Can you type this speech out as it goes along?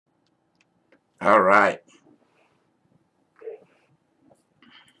All right.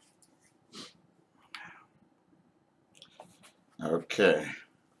 Okay.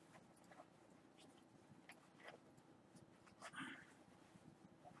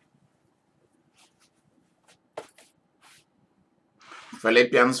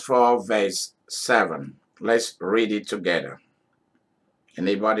 Philippians 4, verse 7. Let's read it together.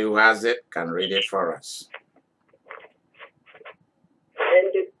 Anybody who has it can read it for us.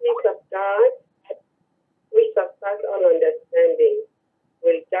 And the peace of God, which surpasses all understanding,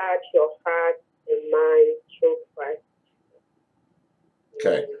 will guard your heart and mind through Christ.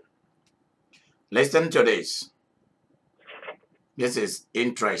 Okay. Listen to this. This is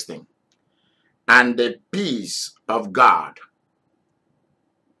interesting. And the peace of God.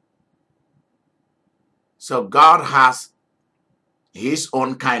 So God has his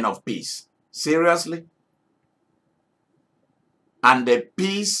own kind of peace. Seriously? And the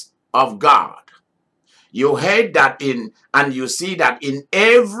peace of God. You heard that and you see that in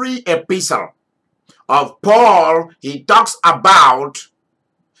every epistle of Paul, he talks about,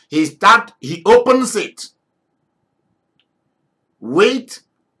 he opens it with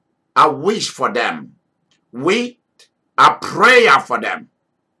a wish for them, with a prayer for them.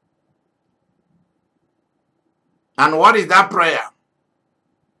 And what is that prayer?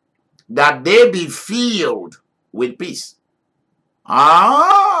 That they be filled with peace.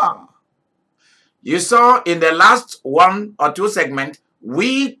 You saw in the last 1 or 2 segments,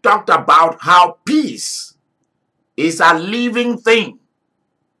 we talked about how peace is a living thing.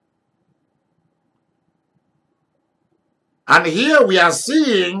 And here we are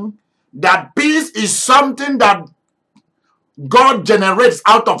seeing that peace is something that God generates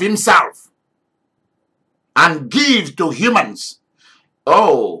out of himself and gives to humans.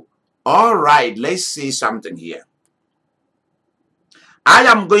 Oh, all right, let's see something here. I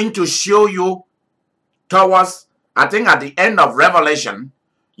am going to show you towards, I think at the end of Revelation,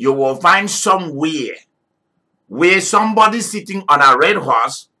 you will find somewhere where somebody sitting on a red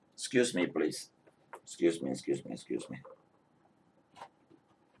horse, excuse me, please. Excuse me.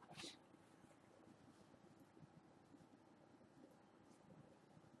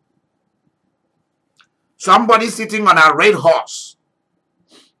 Somebody sitting on a red horse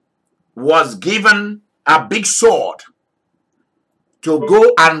was given a big sword to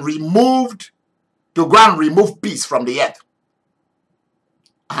go and remove peace from the earth.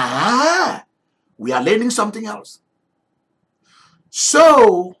 We are learning something else.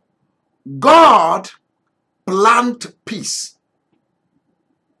 So God planned peace.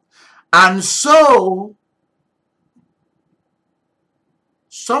 And so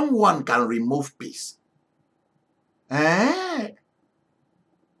someone can remove peace.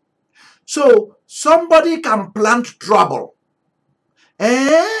 So somebody can plant trouble.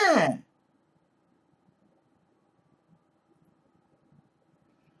 A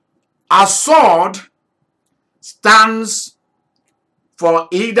sword stands for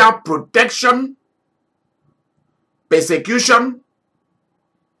either protection, persecution,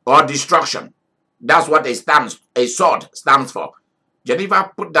 or destruction. That's what a sword stands for.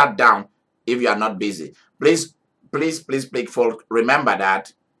 Jennifer, put that down if you are not busy. Please, folk, remember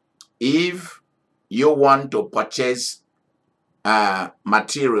that if you want to purchase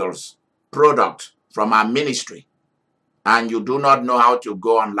materials, product from our ministry, and you do not know how to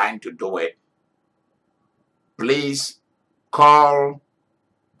go online to do it, please call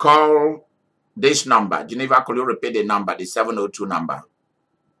this number. Geneva, could you repeat the number, the 702 number?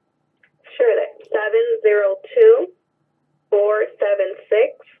 Sure, that's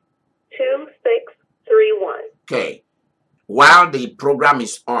 702-476-2631. Okay. While the program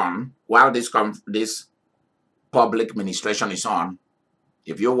is on, while this public ministration is on,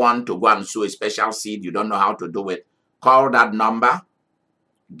 if you want to go and sow a special seed, you don't know how to do it, call that number,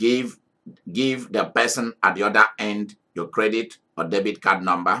 give the person at the other end your credit or debit card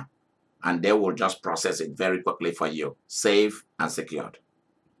number, and they will just process it very quickly for you, safe and secured.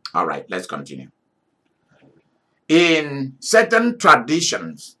 All right, let's continue. In certain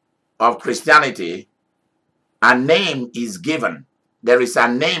traditions of Christianity, a name is given. There is a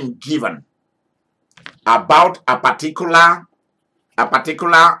name given about a particular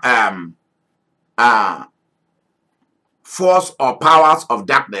force or powers of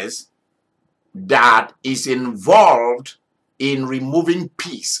darkness that is involved in removing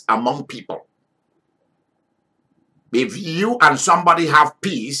peace among people. If you and somebody have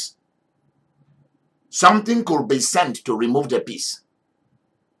peace, something could be sent to remove the peace.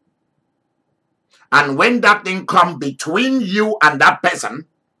 And when that thing comes between you and that person,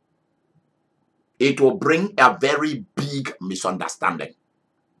 it will bring a very big misunderstanding.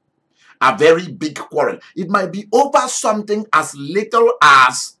 a very big quarrel. It might be over something as little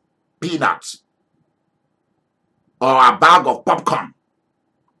as peanuts or a bag of popcorn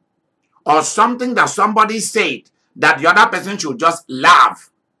or something that somebody said that the other person should just laugh,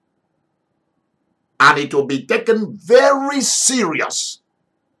 and it will be taken very serious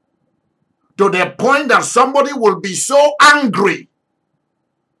to the point that somebody will be so angry.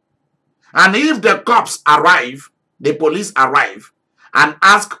 And if the cops arrive, the police arrive, and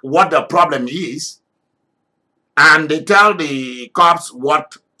ask what the problem is, and they tell the cops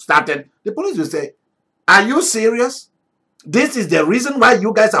what started, the police will say, are you serious? This is the reason why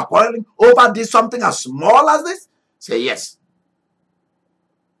you guys are quarreling over this, something as small as this? Say yes.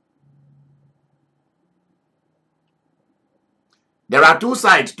 There are two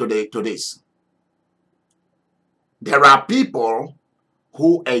sides to this. There are people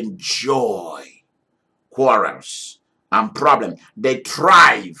who enjoy quarrels and problems. They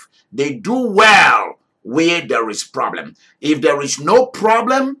thrive. They do well where there is problem. If there is no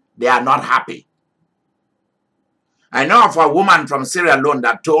problem, they are not happy. I know of a woman from Sierra Leone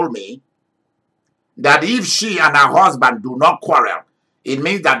that told me that if she and her husband do not quarrel, it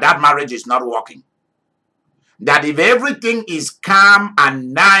means that that marriage is not working. That if everything is calm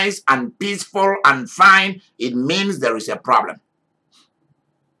and nice and peaceful and fine, it means there is a problem.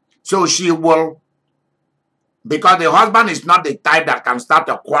 So she will, because the husband is not the type that can start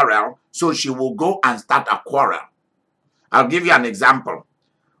a quarrel, so she will go and start a quarrel. I'll give you an example.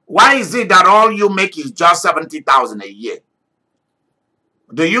 Why is it that all you make is just 70,000 a year?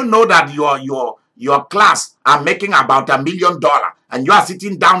 Do you know that your class are making about $1 million and you are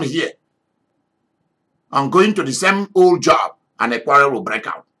sitting down here and going to the same old job and a quarrel will break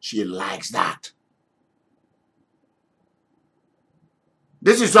out? She likes that.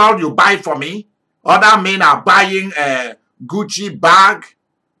 This is all you buy for me. Other men are buying a Gucci bag,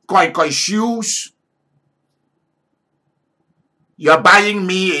 koi shoes. You're buying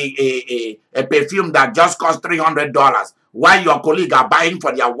me a perfume that just costs $300, while your colleague are buying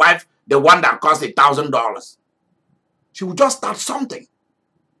for their wife the one that costs $1,000. She will just start something.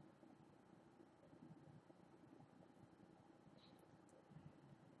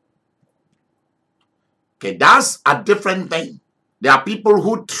 Okay, that's a different thing. There are people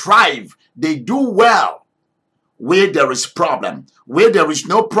who thrive. They do well where there is problem. Where there is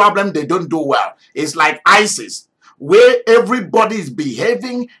no problem, they don't do well. It's like ISIS, where everybody is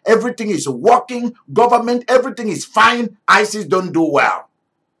behaving, everything is working, government, everything is fine. ISIS don't do well.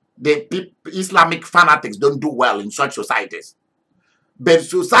 The Islamic fanatics don't do well in such societies. But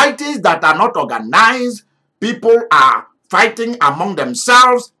societies that are not organized, people are fighting among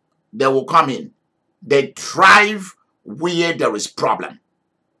themselves, they will come in. They thrive where there is problem.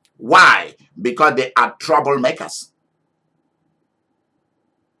 Why? Because they are troublemakers.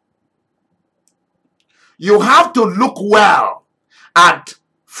 You have to look well at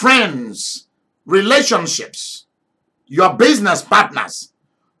friends, relationships, your business partners,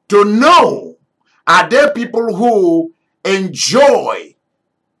 to know, are there people who enjoy,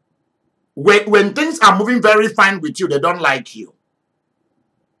 when things are moving very fine with you, they don't like you.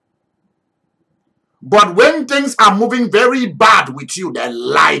 But when things are moving very bad with you, they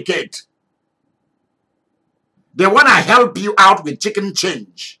like it. They want to help you out with chicken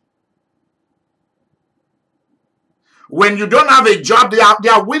change. When you don't have a job, they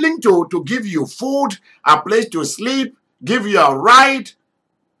are willing to give you food, a place to sleep, give you a ride,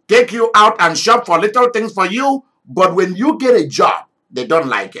 take you out and shop for little things for you. But when you get a job, they don't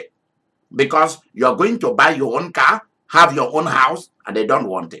like it. Because you're going to buy your own car, have your own house, and they don't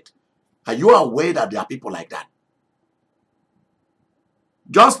want it. Are you aware that there are people like that?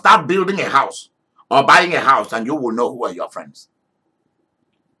 Just start building a house or buying a house and you will know who are your friends.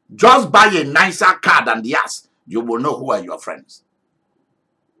 Just buy a nicer car than theirs, you will know who are your friends.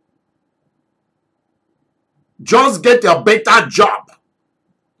 Just get a better job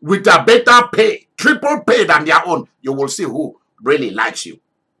with a better pay, triple pay than their own, you will see who really likes you.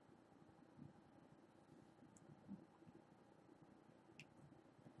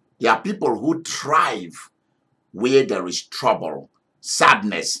 There are people who thrive where there is trouble,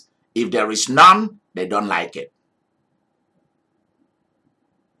 sadness. If there is none, they don't like it.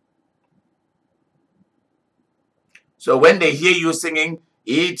 So when they hear you singing,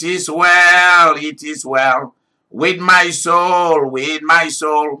 it is well with my soul, with my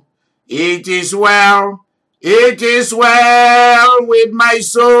soul. It is well with my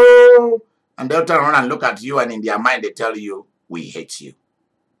soul. And they'll turn around and look at you, and in their mind they tell you, we hate you.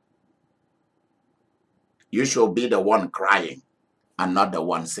 You should be the one crying and not the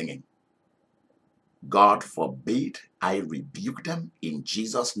one singing. God forbid, I rebuke them in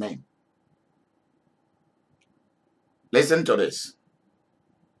Jesus' name. Listen to this.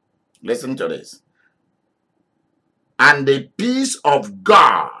 Listen to this. And the peace of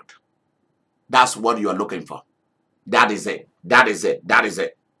God, that's what you are looking for. That is it. That is it. That is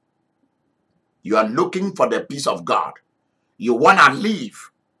it. You are looking for the peace of God. You want to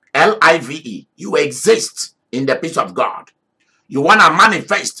live, L-I-V-E. You exist in the peace of God. You want to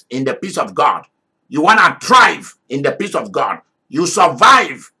manifest in the peace of God. You want to thrive in the peace of God. You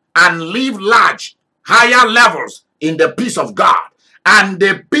survive and live large, higher levels in the peace of God. And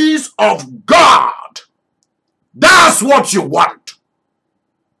the peace of God, that's what you want.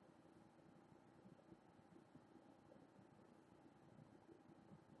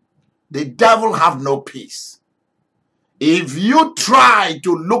 The devil have no peace. If you try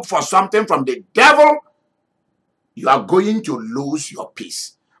to look for something from the devil, you are going to lose your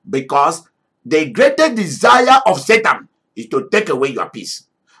peace. Because the greatest desire of Satan is to take away your peace.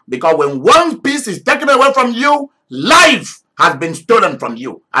 Because when one peace is taken away from you, life has been stolen from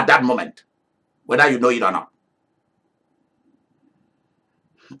you at that moment, whether you know it or not.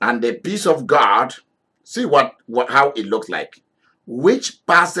 And the peace of God, see how it looks like, which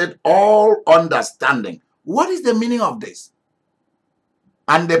passeth all understanding. What is the meaning of this?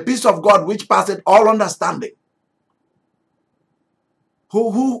 And the peace of God which passeth all understanding.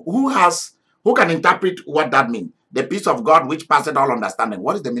 Who can interpret what that means? The peace of God which passeth all understanding.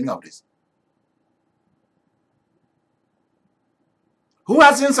 What is the meaning of this? Who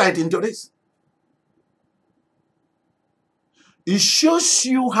has insight into this? It shows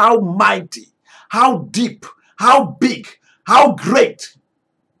you how mighty, how deep, how big, how great.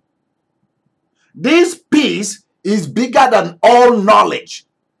 This peace is bigger than all knowledge,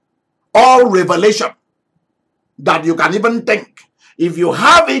 all revelation that you can even think. If you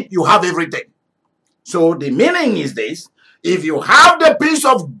have it, you have everything. So the meaning is this: if you have the peace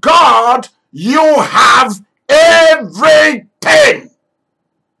of God, you have everything.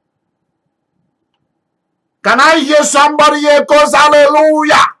 Can I hear somebody echoes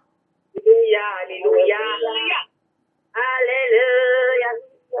hallelujah? Hallelujah. Hallelujah.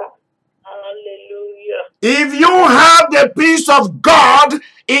 Hallelujah. If you have the peace of God,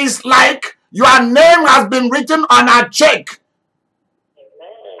 it's like your name has been written on a check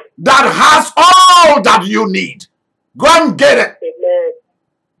that has all that you need. Go and get it. Amen.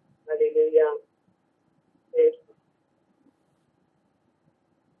 Hallelujah.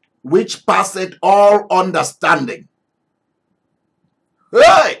 Which passeth all understanding.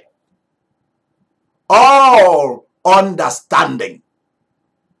 Hey! All understanding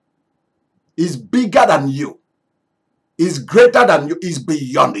is bigger than you, is greater than you, is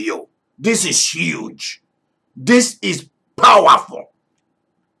beyond you. This is huge. This is powerful.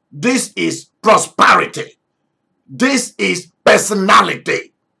 This is prosperity. This is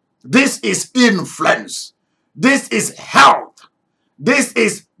personality. This is influence. This is health. This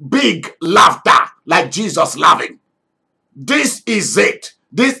is big laughter, like Jesus laughing. This is it.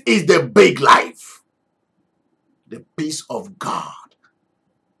 This is the big life. The peace of God.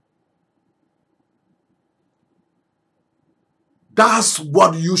 That's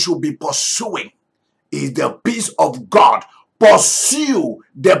what you should be pursuing, is the peace of God. Pursue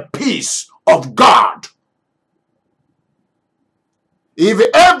the peace of God. If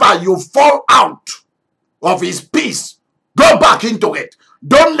ever you fall out of his peace, go back into it.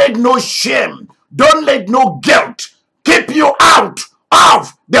 Don't let no shame, don't let no guilt keep you out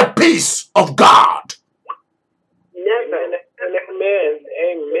of the peace of God. Never. Amen.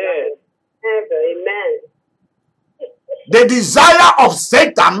 Amen. Never. Amen. The desire of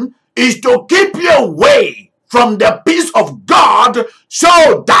Satan is to keep you away from the peace of God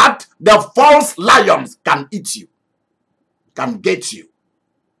so that the false lions can eat you, can get you.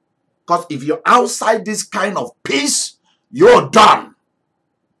 Because if you're outside this kind of peace, you're done.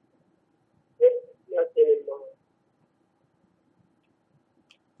 Not anymore.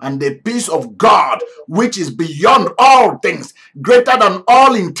 And the peace of God, which is beyond all things, greater than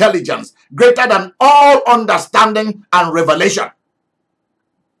all intelligence, greater than all understanding and revelation.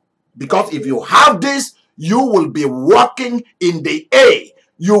 Because if you have this, you will be walking in the air.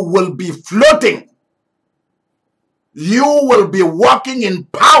 You will be floating. You will be walking in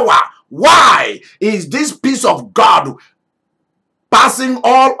power. Why is this peace of God passing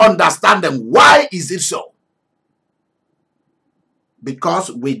all understanding? Why is it so? Because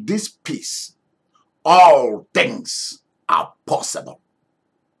with this peace, all things are possible.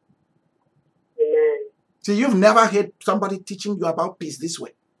 Amen. See, you've never heard somebody teaching you about peace this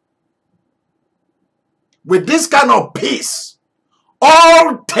way. With this kind of peace,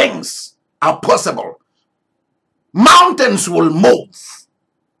 all things are possible. Mountains will move.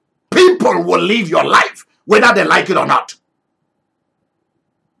 People will live your life. whether they like it or not.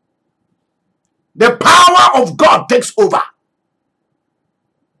 The power of God takes over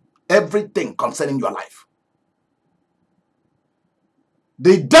everything concerning your life.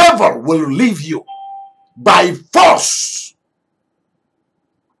 The devil will leave you by force.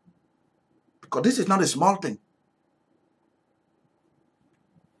 Because this is not a small thing.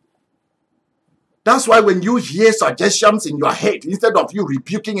 That's why when you hear suggestions in your head, instead of you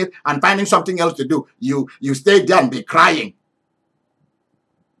rebuking it and finding something else to do, you stay there and be crying.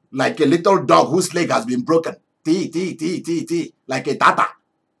 Like a little dog whose leg has been broken. T, like a tata.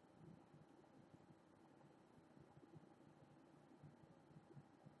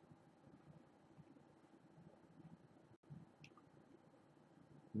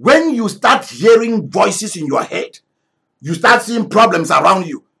 When you start hearing voices in your head, you start seeing problems around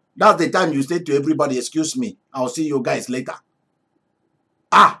you. That's the time you say to everybody, excuse me, I'll see you guys later.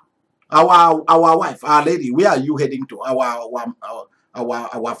 Ah, our wife, our lady, where are you heading to?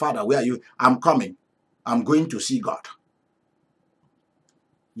 Our father, where are you? I'm coming. I'm going to see God.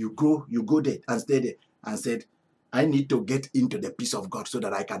 You go there and stay there and said, I need to get into the peace of God so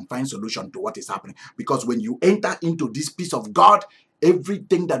that I can find solution to what is happening. Because when you enter into this peace of God,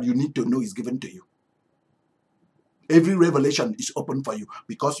 everything that you need to know is given to you. Every revelation is open for you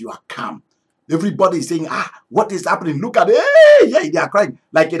because you are calm. Everybody is saying, what is happening? Look at it. Hey, yeah, they are crying.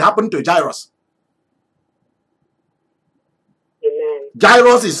 Like it happened to Jairus. Amen.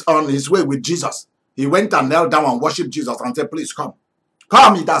 Jairus is on his way with Jesus. He went and knelt down and worshiped Jesus and said, please come.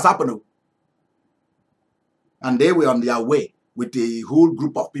 Come, it has happened. And they were on their way with a whole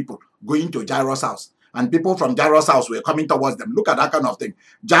group of people going to Jairus' house. And people from Jairus' house were coming towards them. Look at that kind of thing.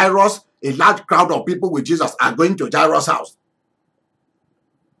 Jairus, a large crowd of people with Jesus are going to Jairus' house.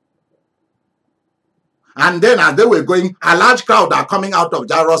 And then as they were going, a large crowd are coming out of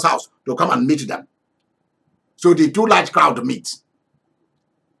Jairus' house to come and meet them. So the two large crowd meet.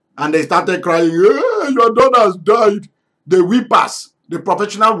 And they started crying, hey, your daughter has died. The weepers, the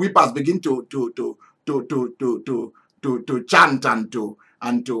professional weepers begin to chant and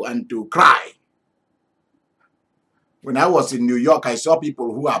to cry. When I was in New York, I saw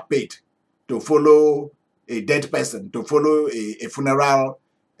people who are paid to follow a dead person, to follow a funeral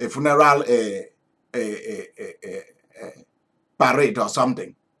parade or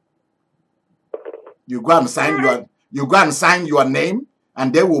something. You go and sign your name,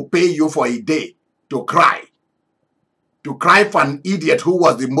 and they will pay you for a day to cry. To cry for an idiot who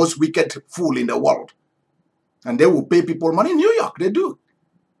was the most wicked fool in the world. And they will pay people money in New York. They do.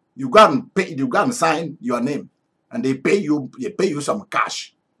 You go and sign your name. And they pay you some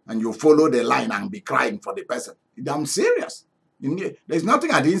cash. And you follow the line and be crying for the person. I'm serious. There's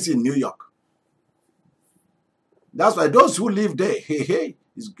nothing I didn't see in New York. That's why those who live there,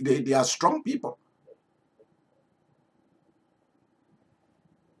 they are strong people.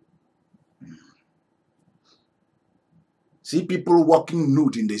 See people walking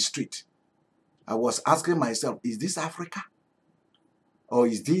nude in the street. I was asking myself, is this Africa? Or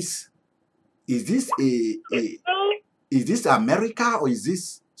is this America, or is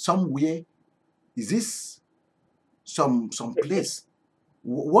this somewhere? Is this some place?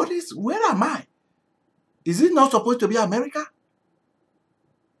 Where am I? Is it not supposed to be America?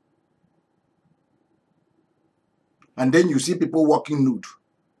 And then you see people walking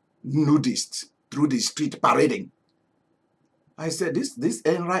nudists through the street parading. I said, this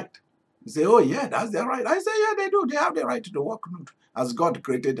ain't right. He said, oh yeah, that's their right. I said, yeah, they do. They have the right to walk nude as God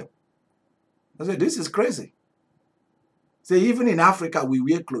created them. I said, this is crazy. Say, even in Africa, we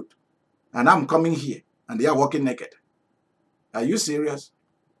wear clothes. And I'm coming here, and they are walking naked. Are you serious?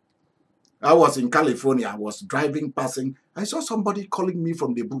 I was in California. I was passing. I saw somebody calling me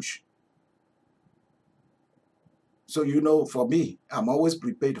from the bush. So, for me, I'm always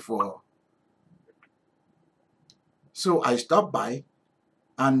prepared for. So I stopped by,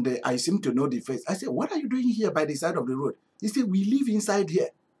 and I seem to know the face. I said, what are you doing here by the side of the road? He said, we live inside here.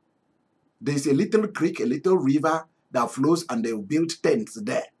 There's a little creek, a little river that flows, and they've built tents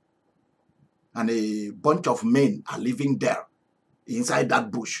there. And a bunch of men are living there inside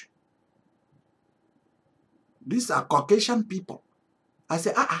that bush. These are Caucasian people. I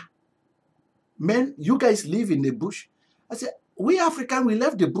said, men, you guys live in the bush. I said, we Africans, we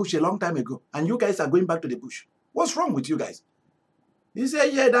left the bush a long time ago, and you guys are going back to the bush. What's wrong with you guys? He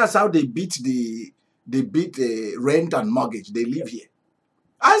said, yeah, that's how they beat rent and mortgage. They live here.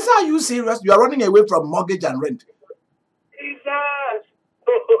 I said, are you serious? You are running away from mortgage and rent. Jesus.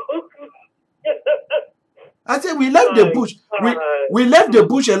 I said, we left the bush. We left the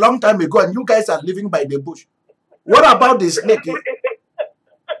bush a long time ago, and you guys are living by the bush. What about the snake?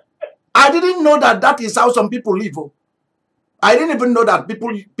 I didn't know that that is how some people live. Oh. I didn't even know that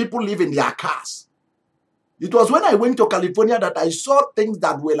people live in their cars. It was when I went to California that I saw things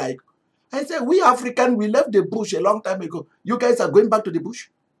that were like, I said, we African, we left the bush a long time ago. You guys are going back to the bush.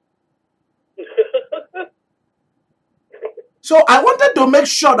 So I wanted to make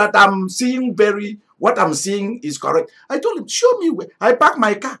sure that I'm seeing what I'm seeing is correct. I told him, show me where. I parked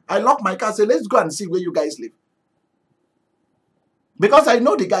my car. I locked my car. I said, let's go and see where you guys live. Because I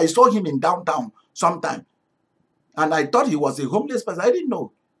know the guy. I saw him in downtown sometime. And I thought he was a homeless person. I didn't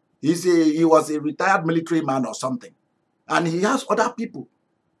know. He was a retired military man or something. And he has other people.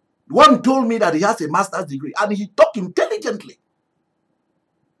 One told me that he has a master's degree. And he talked intelligently.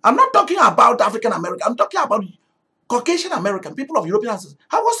 I'm not talking about African American. I'm talking about Caucasian American, people of European ancestry.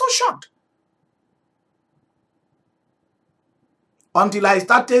 I was so shocked. Until I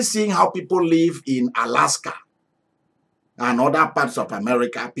started seeing how people live in Alaska and other parts of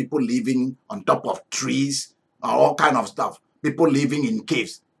America, people living on top of trees, all kind of stuff, people living in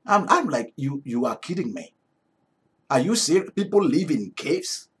caves. I'm like, you are kidding me. Are you serious? People live in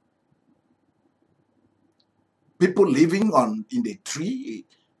caves? People living in the tree,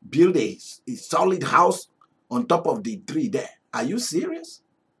 build a solid house on top of the tree there. Are you serious?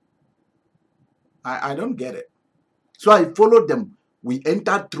 I don't get it. So I followed them. We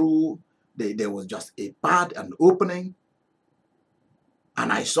entered through, there was just a path, an opening.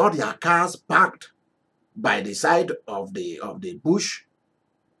 And I saw their cars parked by the side of the bush.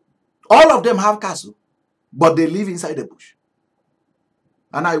 All of them have cars, but they live inside the bush.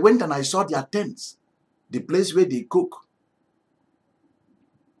 And I went and I saw their tents, the place where they cook.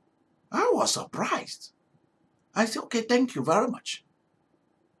 I was surprised. I said, okay, thank you very much.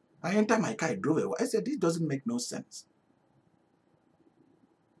 I entered my car, I drove away. I said, this doesn't make no sense.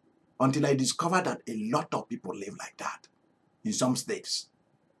 Until I discovered that a lot of people live like that in some states.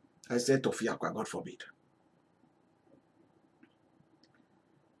 I said, Tofiakwa, God forbid.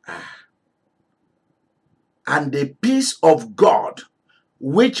 And the peace of God,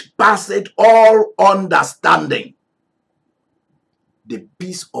 which passeth all understanding. The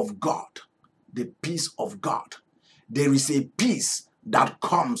peace of God. The peace of God. There is a peace that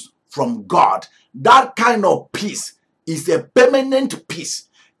comes from God. That kind of peace is a permanent peace.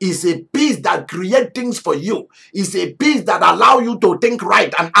 It's a peace that creates things for you. It's a peace that allows you to think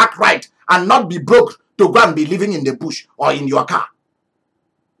right and act right and not be broke to go and be living in the bush or in your car.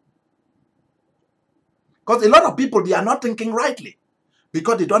 Because a lot of people, they are not thinking rightly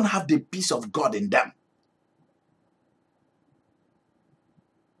because they don't have the peace of God in them.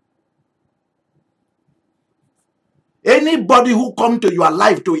 Anybody who come to your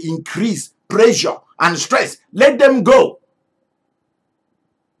life to increase pressure and stress, let them go.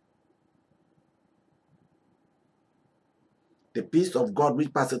 The peace of God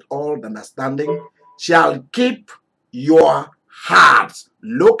which passeth all understanding shall keep your hearts.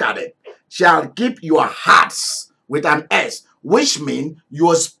 Look at it. Shall keep your hearts with an S, which means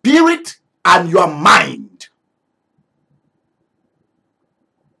your spirit and your mind.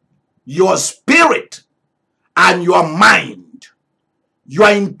 Your spirit and your mind, your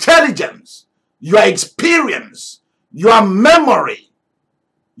intelligence, your experience, your memory,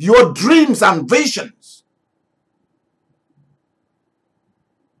 your dreams and visions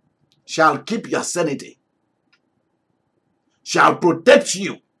shall keep your sanity, shall protect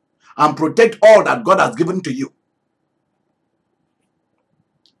you and protect all that God has given to you.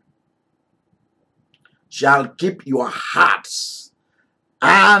 Shall keep your hearts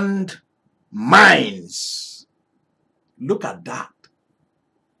and minds. Look at that.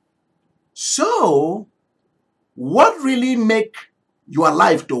 So, what really make your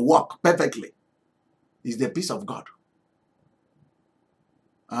life to work perfectly is the peace of God.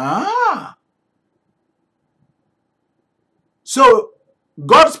 So,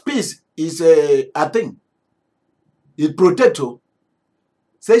 God's peace is a thing. It protects you.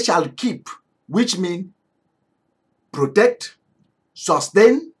 Say shall keep, which means protect,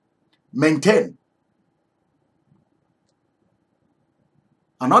 sustain, maintain.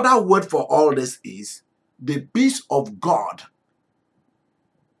 Another word for all this is the peace of God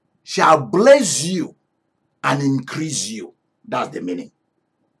shall bless you and increase you. That's the meaning.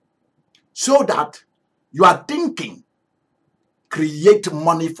 So that your thinking create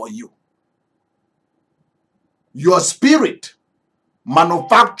money for you. Your spirit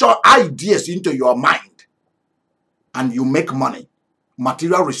manufacture ideas into your mind and you make money,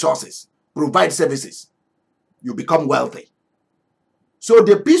 material resources, provide services. You become wealthy. So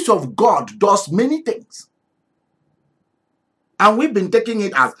the peace of God does many things. And we've been taking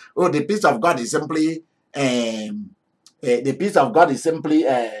it as, the peace of God is simply,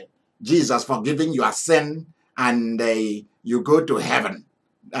 Jesus forgiving your sin, and you go to heaven.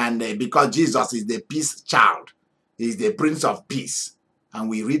 And because Jesus is the peace child, he's the Prince of Peace. And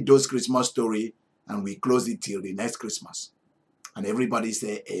we read those Christmas story and we close it till the next Christmas. And everybody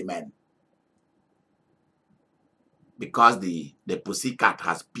say amen. Because the pussycat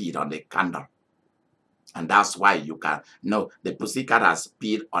has peed on the candle. And that's why you can, no, the pussycat has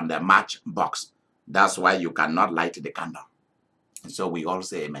peed on the matchbox. That's why you cannot light the candle. And so we all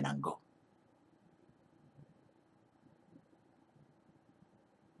say amen and go.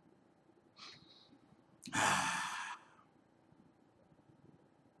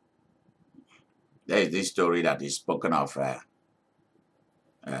 There is this story that is spoken of. There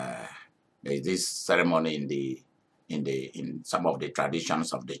is this ceremony in some of the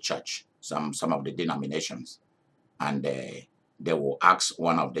traditions of the church, some of the denominations, and they will ask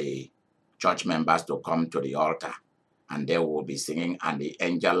one of the church members to come to the altar, and they will be singing, and the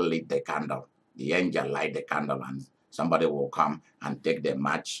angel lit the candle. The angel light the candle, and somebody will come and take the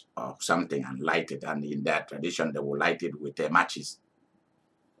match or something and light it. And in their tradition, they will light it with the matches.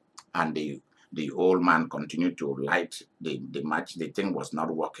 And the old man continued to light the match. The thing was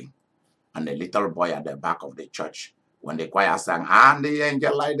not working. And the little boy at the back of the church, when the choir sang, and the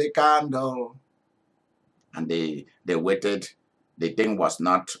angel light the candle, and they waited, the thing was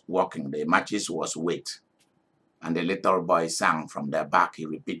not working. The matches was wet. And the little boy sang from the back. He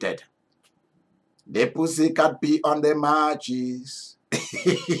repeated, the pussycat pee on the matches.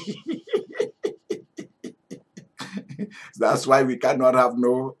 That's why we cannot have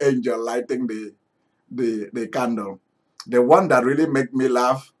no angel lighting the candle. The one that really make me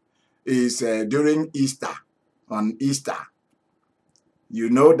laugh is during Easter. On Easter, you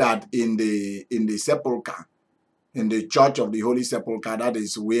know that in the sepulchre, in the Church of the Holy Sepulchre, that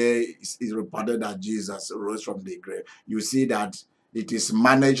is where it's reported that Jesus rose from the grave. You see that it is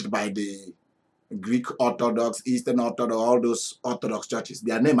managed by the Greek Orthodox, Eastern Orthodox, all those Orthodox churches.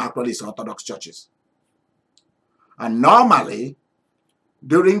 Their name actually is Orthodox churches. And normally,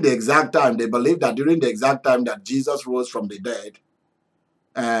 during the exact time, they believe that during the exact time that Jesus rose from the dead,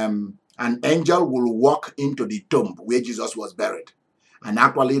 an angel will walk into the tomb where Jesus was buried and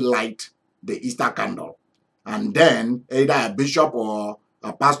actually light the Easter candle. And then either a bishop or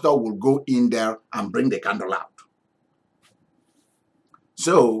a pastor will go in there and bring the candle out.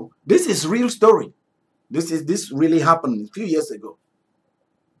 So this is real story. This really happened a few years ago.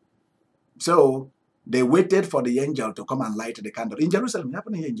 So they waited for the angel to come and light the candle. In Jerusalem, it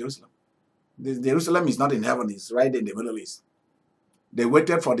happened here in Jerusalem. Jerusalem is not in heaven, it's right in the Middle East. They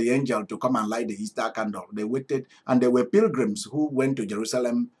waited for the angel to come and light the Easter candle. They waited, and there were pilgrims who went to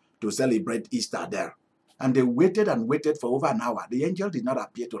Jerusalem to celebrate Easter there. And they waited and waited for over an hour. The angel did not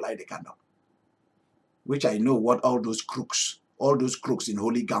appear to light the candle, which I know what all those crooks in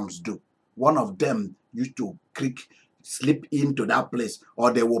holy gowns do. One of them used to slip into that place,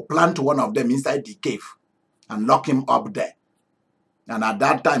 or they will plant one of them inside the cave and lock him up there. And at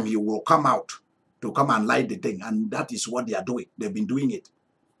that time, he will come out to come and light the thing. And that is what they are doing. They've been doing it.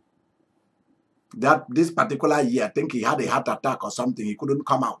 This particular year, I think he had a heart attack or something. He couldn't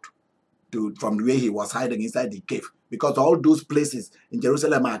come out from where he was hiding inside the cave, because all those places in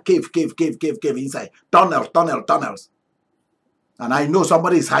Jerusalem are cave inside, tunnels. And I know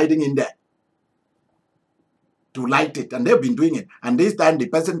somebody is hiding in there to light it, and they've been doing it. And this time the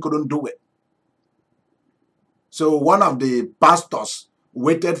person couldn't do it. So one of the pastors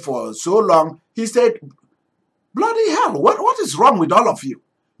waited for so long. He said, bloody hell, what is wrong with all of you?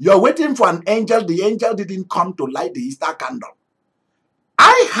 You're waiting for an angel. The angel didn't come to light the Easter candle.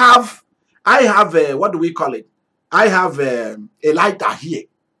 I have what do we call it? I have a lighter here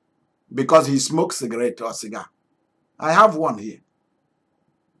because he smokes cigarette or cigar. I have one here.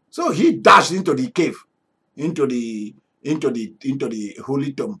 So he dashed into the cave, into the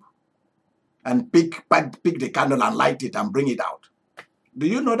holy tomb, and pick the candle and light it and bring it out. Do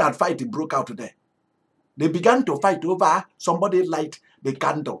you know that fight broke out today? They began to fight over somebody light the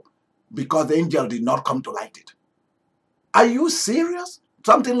candle because the angel did not come to light it. Are you serious?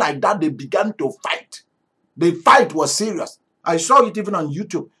 Something like that, they began to fight. The fight was serious. I saw it even on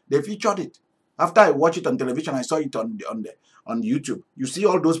YouTube. They featured it. After I watched it on television, I saw it on YouTube. You see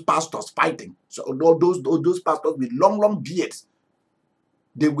all those pastors fighting. So all those pastors with long beards,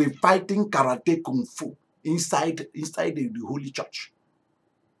 they were fighting karate kung fu inside the holy church.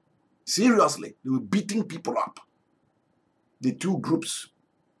 Seriously, they were beating people up. The two groups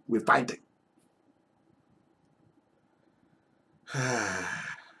were fighting.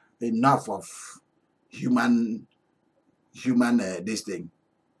 Enough of human this thing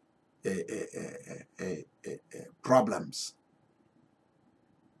problems.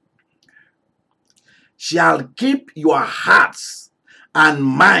 shall keep your hearts and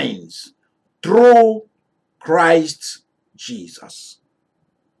minds through Christ Jesus.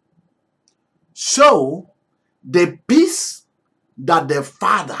 So, the peace that the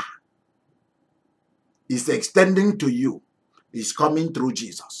Father is extending to you is coming through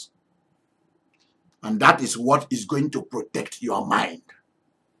Jesus. And that is what is going to protect your mind.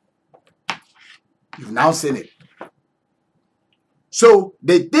 You've now seen it. So,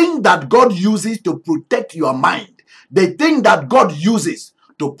 the thing that God uses to protect your mind, the thing that God uses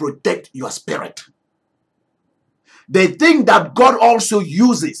to protect your spirit, the thing that God also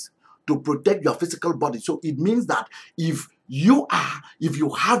uses to protect your physical body. So it means that if you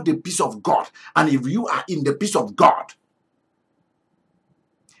have the peace of God, and if you are in the peace of God,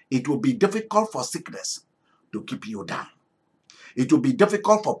 it will be difficult for sickness to keep you down. It will be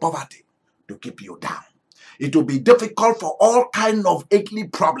difficult for poverty to keep you down. It will be difficult for all kinds of earthly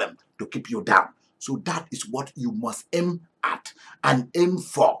problems to keep you down. So that is what you must aim at and aim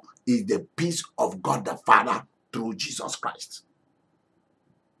for, is the peace of God the Father through Jesus Christ.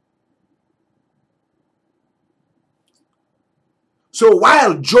 So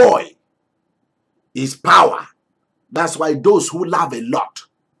while joy is power, that's why those who love a lot,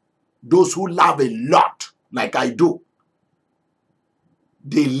 like I do,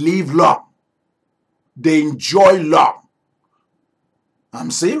 they live long, they enjoy long.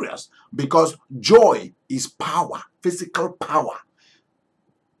 I'm serious, because joy is power, physical power.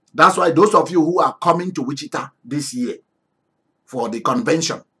 That's why those of you who are coming to Wichita this year for the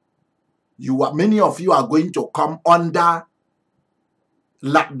convention, many of you are going to come under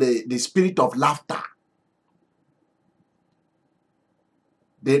the spirit of laughter.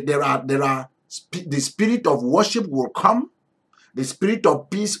 The spirit of worship will come, the spirit of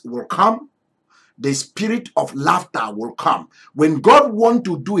peace will come, the spirit of laughter will come. When God wants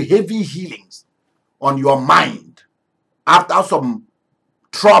to do heavy healings on your mind after some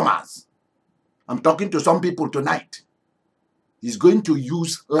traumas, I'm talking to some people tonight, He's going to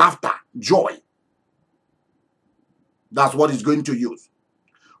use laughter, joy. That's what He's going to use.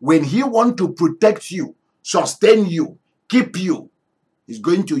 When He wants to protect you, sustain you, keep you, He's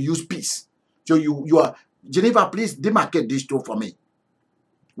going to use peace. So you are, Geneva, please demarcate these two for me.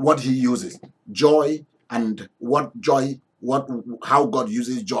 What He uses, joy, and how God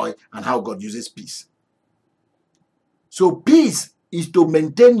uses joy and how God uses peace. So peace is to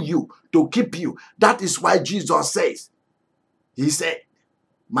maintain you, to keep you. That is why Jesus says, He said,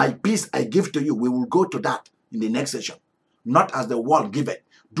 my peace I give to you. We will go to that in the next session. Not as the world giveth.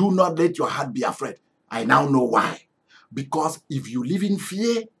 Do not let your heart be afraid. I now know why. Because if you live in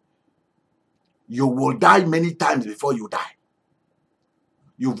fear, you will die many times before you die.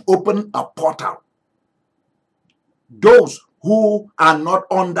 You've opened a portal. Those who are not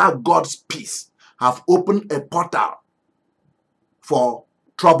under God's peace have opened a portal for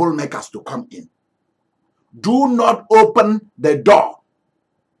troublemakers to come in. Do not open the door.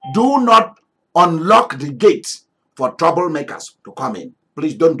 Do not unlock the gates for troublemakers to come in.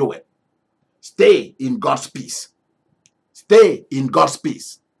 Please don't do it. Stay in God's peace. Stay in God's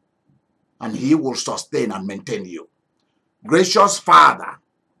peace, and He will sustain and maintain you. Gracious Father,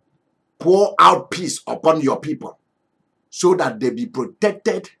 pour out peace upon your people so that they be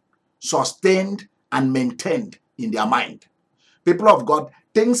protected, sustained, and maintained in their mind. People of God,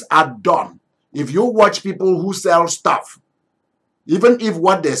 things are done. If you watch people who sell stuff, even if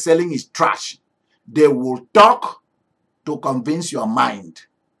what they're selling is trash, they will talk to convince your mind.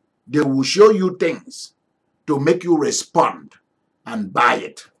 They will show you things to make you respond and buy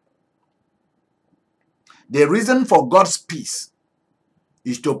it. The reason for God's peace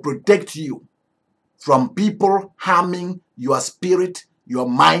is to protect you from people harming your spirit, your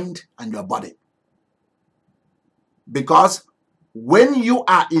mind, and your body. Because when you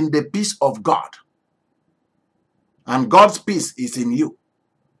are in the peace of God, and God's peace is in you,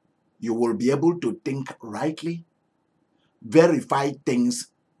 you will be able to think rightly, verify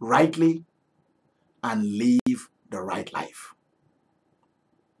things rightly, and live the right life.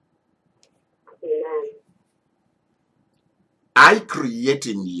 Amen. I create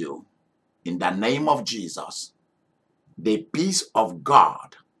in you, in the name of Jesus, the peace of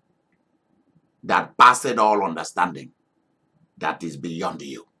God that passeth all understanding, that is beyond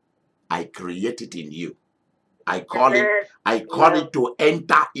you. I create it in you. I call it to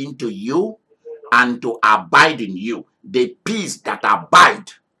enter into you and to abide in you. The peace that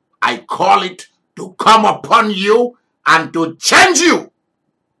abide, I call it to come upon you and to change you.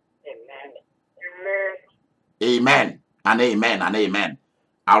 Amen. Amen and amen and amen.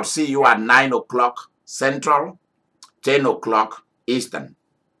 I'll see you at 9 o'clock Central, 10 o'clock Eastern.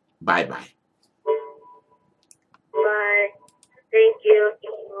 Bye-bye. hear